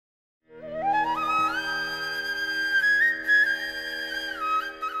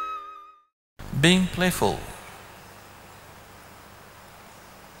Being playful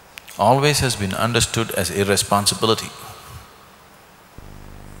always has been understood as irresponsibility.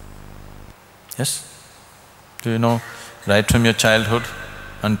 Yes? Do you know, right from your childhood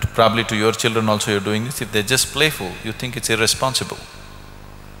and probably to your children also you're doing this, if they're just playful, you think it's irresponsible.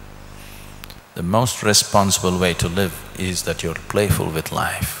 The most responsible way to live is that you're playful with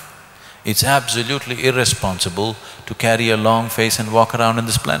life. It's absolutely irresponsible to carry a long face and walk around on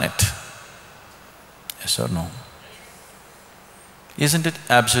this planet. Yes or no? Isn't it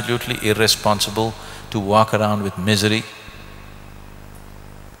absolutely irresponsible to walk around with misery?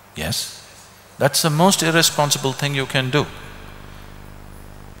 Yes? That's the most irresponsible thing you can do.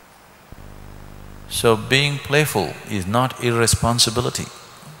 So being playful is not irresponsibility.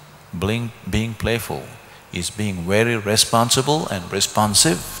 Being playful is being very responsible and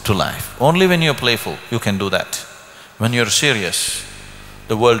responsive to life. Only when you're playful, you can do that. When you're serious,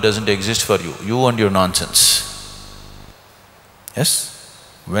 the world doesn't exist for you, you and your nonsense. Yes?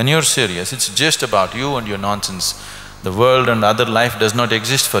 When you're serious, it's just about you and your nonsense. The world and other life does not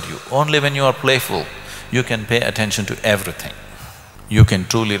exist for you. Only when you are playful, you can pay attention to everything. You can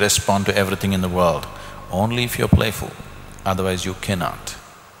truly respond to everything in the world, only if you're playful, otherwise you cannot.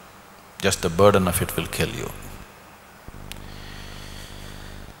 Just the burden of it will kill you.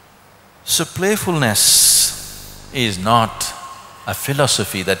 So playfulness is not a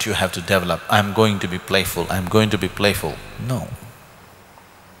philosophy that you have to develop, I'm going to be playful, I'm going to be playful. No.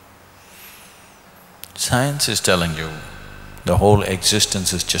 Science is telling you the whole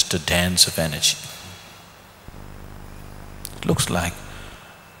existence is just a dance of energy. It looks like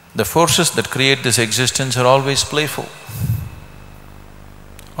the forces that create this existence are always playful.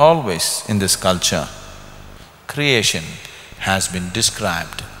 Always in this culture, creation has been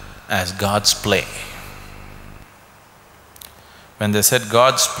described as God's play. When they said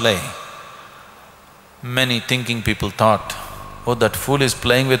God's play, many thinking people thought, oh, that fool is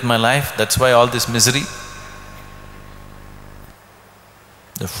playing with my life, that's why all this misery.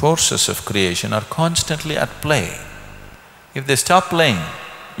 The forces of creation are constantly at play. If they stop playing,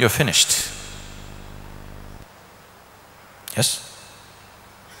 you're finished. Yes?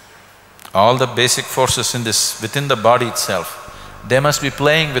 All the basic forces in this… within the body itself, they must be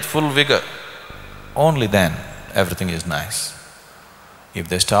playing with full vigor. Only then everything is nice. If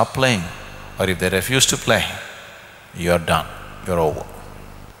they stop playing or if they refuse to play, you're done, you're over.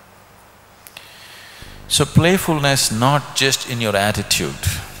 So playfulness not just in your attitude.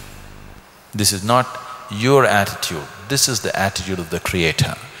 This is not your attitude, this is the attitude of the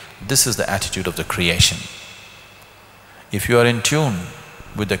Creator. This is the attitude of the creation. If you are in tune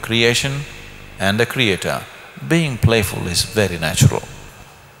with the creation and the Creator, being playful is very natural.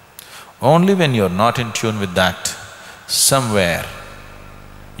 Only when you're not in tune with that, somewhere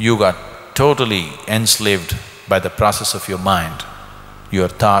you got totally enslaved by the process of your mind, your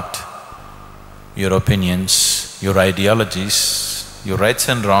thought, your opinions, your ideologies, your rights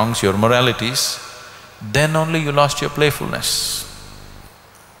and wrongs, your moralities, then only you lost your playfulness.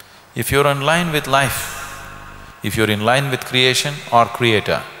 If you're in line with life, if you're in line with creation or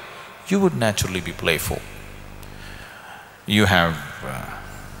Creator, you would naturally be playful. You have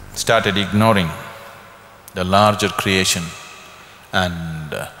started ignoring the larger creation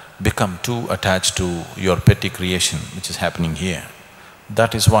and become too attached to your petty creation, which is happening here.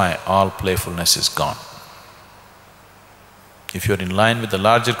 That is why all playfulness is gone. If you're in line with the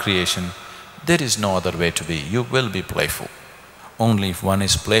larger creation, there is no other way to be, you will be playful. Only if one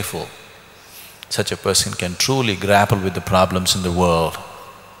is playful, such a person can truly grapple with the problems in the world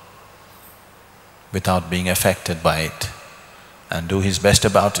without being affected by it and do his best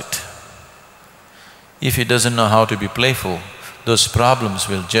about it. If he doesn't know how to be playful, those problems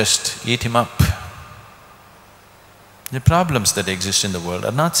will just eat him up. The problems that exist in the world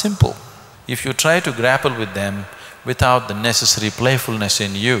are not simple. If you try to grapple with them without the necessary playfulness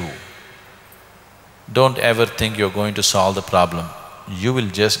in you, don't ever think you're going to solve the problem. You will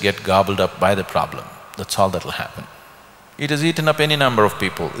just get gobbled up by the problem, that's all that'll happen. It has eaten up any number of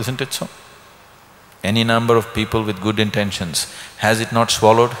people, isn't it so? Any number of people with good intentions, has it not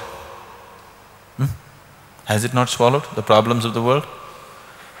swallowed? Has it not swallowed the problems of the world?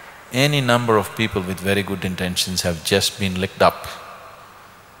 Any number of people with very good intentions have just been licked up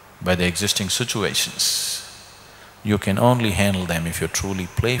by the existing situations. You can only handle them if you're truly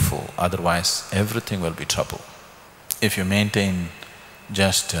playful, otherwise everything will be trouble. If you maintain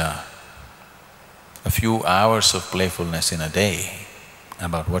just a few hours of playfulness in a day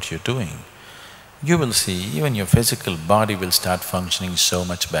about what you're doing, you will see even your physical body will start functioning so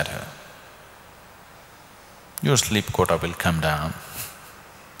much better. Your sleep quota will come down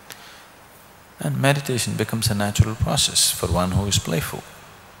And meditation becomes a natural process for one who is playful.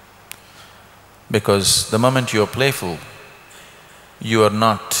 Because the moment you are playful, you are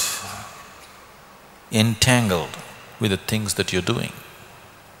not entangled with the things that you're doing.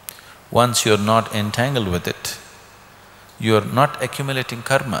 Once you're not entangled with it, you're not accumulating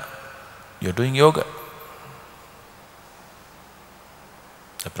karma, you're doing yoga.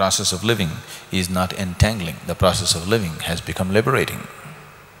 The process of living is not entangling, the process of living has become liberating.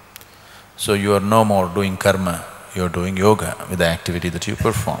 So you are no more doing karma, you're doing yoga with the activity that you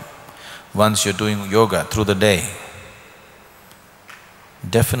perform. Once you're doing yoga through the day,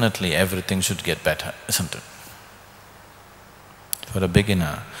 definitely everything should get better, isn't it? For a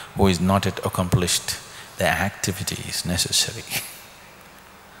beginner who is not yet accomplished, the activity is necessary.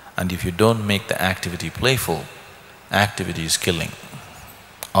 And if you don't make the activity playful, activity is killing,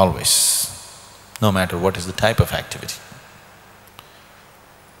 always, no matter what is the type of activity.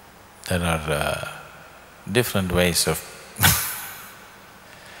 There are different ways of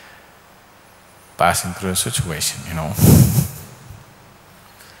passing through a situation, you know.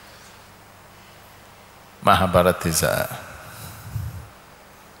 Mahabharata is a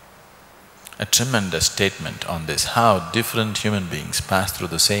tremendous statement on this, how different human beings pass through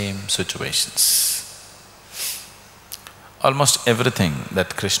the same situations. Almost everything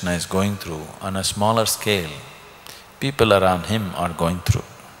that Krishna is going through on a smaller scale, people around him are going through.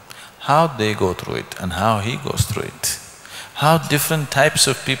 How they go through it and how he goes through it, how different types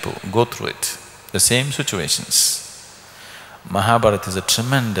of people go through it, the same situations. Mahabharata is a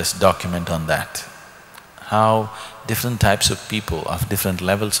tremendous document on that, how different types of people of different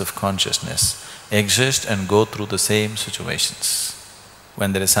levels of consciousness exist and go through the same situations.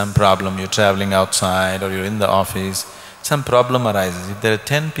 When there is some problem, you're traveling outside or you're in the office, some problem arises. If there are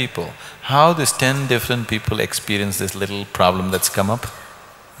 10 people, how these 10 different people experience this little problem that's come up?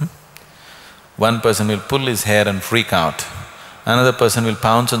 One person will pull his hair and freak out, another person will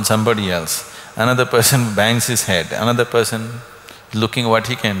pounce on somebody else, another person bangs his head, another person looking what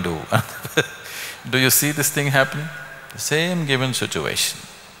he can do. Do you see this thing happening? The same given situation.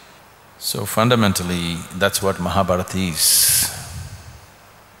 So fundamentally, that's what Mahabharata is.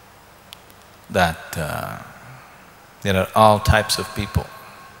 That there are all types of people,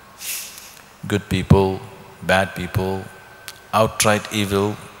 good people, bad people, outright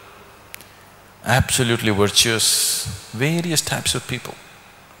evil, absolutely virtuous, various types of people.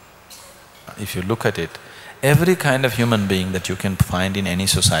 If you look at it, every kind of human being that you can find in any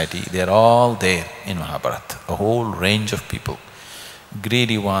society, they're all there in Mahabharata, a whole range of people.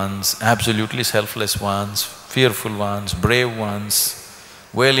 Greedy ones, absolutely selfless ones, fearful ones, brave ones,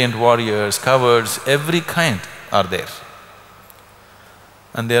 valiant warriors, cowards, every kind are there.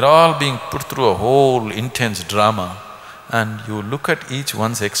 And they're all being put through a whole intense drama, and you look at each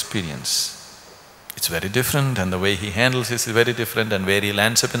one's experience, it's very different, and the way he handles it is very different, and where he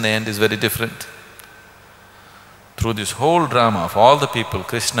lands up in the end is very different. Through this whole drama of all the people,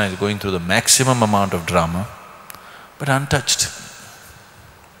 Krishna is going through the maximum amount of drama, but untouched.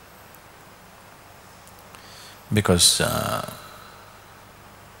 Because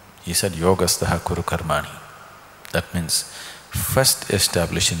he said, yogastaha kuru karmani. That means first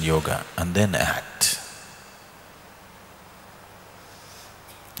establish in yoga and then act.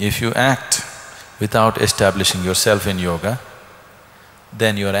 If you act without establishing yourself in yoga,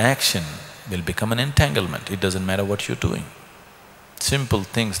 then your action will become an entanglement. It doesn't matter what you're doing. Simple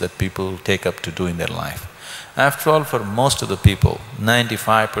things that people take up to do in their life. After all, for most of the people,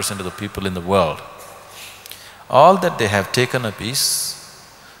 95% of the people in the world, all that they have taken up is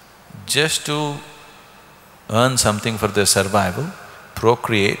just to earn something for their survival,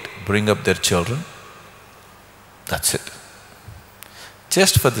 procreate, bring up their children, that's it.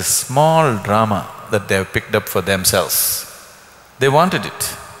 Just for this small drama that they have picked up for themselves, they wanted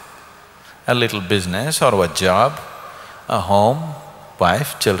it. A little business or a job, a home,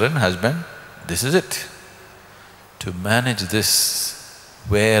 wife, children, husband, this is it. To manage this,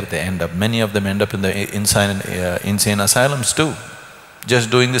 where they end up, many of them end up in the insane asylums too, just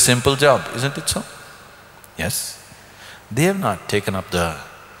doing the simple job, isn't it so? Yes. They have not taken up the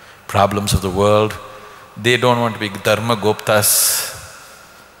problems of the world, they don't want to be dharma goptas,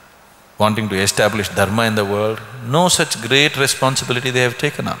 wanting to establish dharma in the world. No such great responsibility they have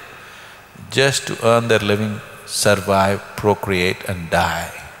taken up. Just to earn their living, survive, procreate and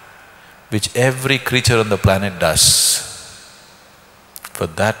die, which every creature on the planet does. For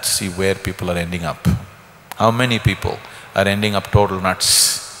that, see where people are ending up. How many people are ending up total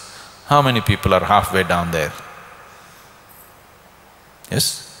nuts? How many people are halfway down there?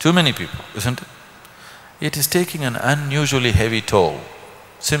 Yes? Too many people, isn't it? It is taking an unusually heavy toll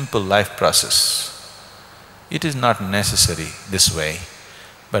simple life process. It is not necessary this way,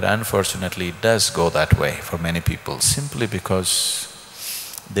 but unfortunately it does go that way for many people simply because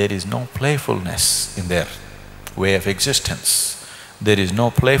there is no playfulness in their way of existence. There is no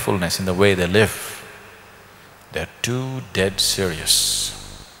playfulness in the way they live. They're too dead serious.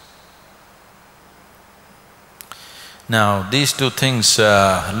 Now, these two things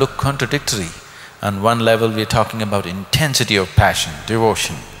look contradictory. On one level, we're talking about intensity of passion,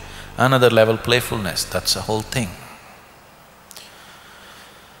 devotion. Another level, playfulness, that's the whole thing.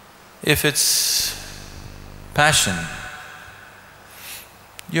 If it's passion,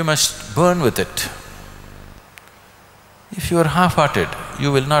 you must burn with it. If you are half-hearted,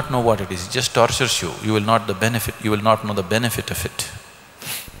 you will not know what it is, it just tortures you, you will not know the benefit of it.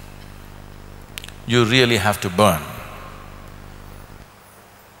 You really have to burn.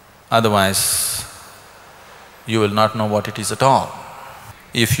 Otherwise, you will not know what it is at all.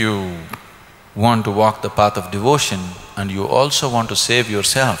 If you want to walk the path of devotion and you also want to save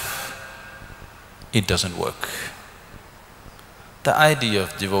yourself, it doesn't work. The idea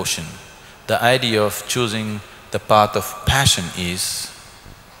of devotion, the idea of choosing the path of passion is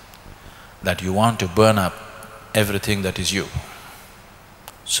that you want to burn up everything that is you,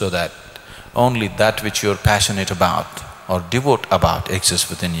 so that only that which you're passionate about or devote about exists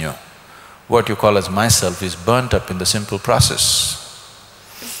within you. What you call as myself is burnt up in the simple process.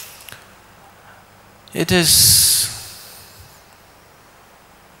 It is…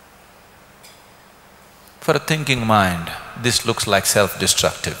 for a thinking mind, this looks like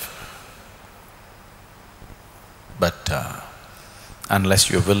self-destructive. But unless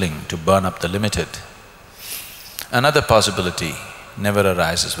you're willing to burn up the limited, another possibility never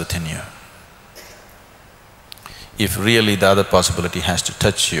arises within you. If really the other possibility has to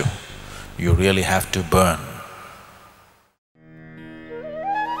touch you, you really have to burn.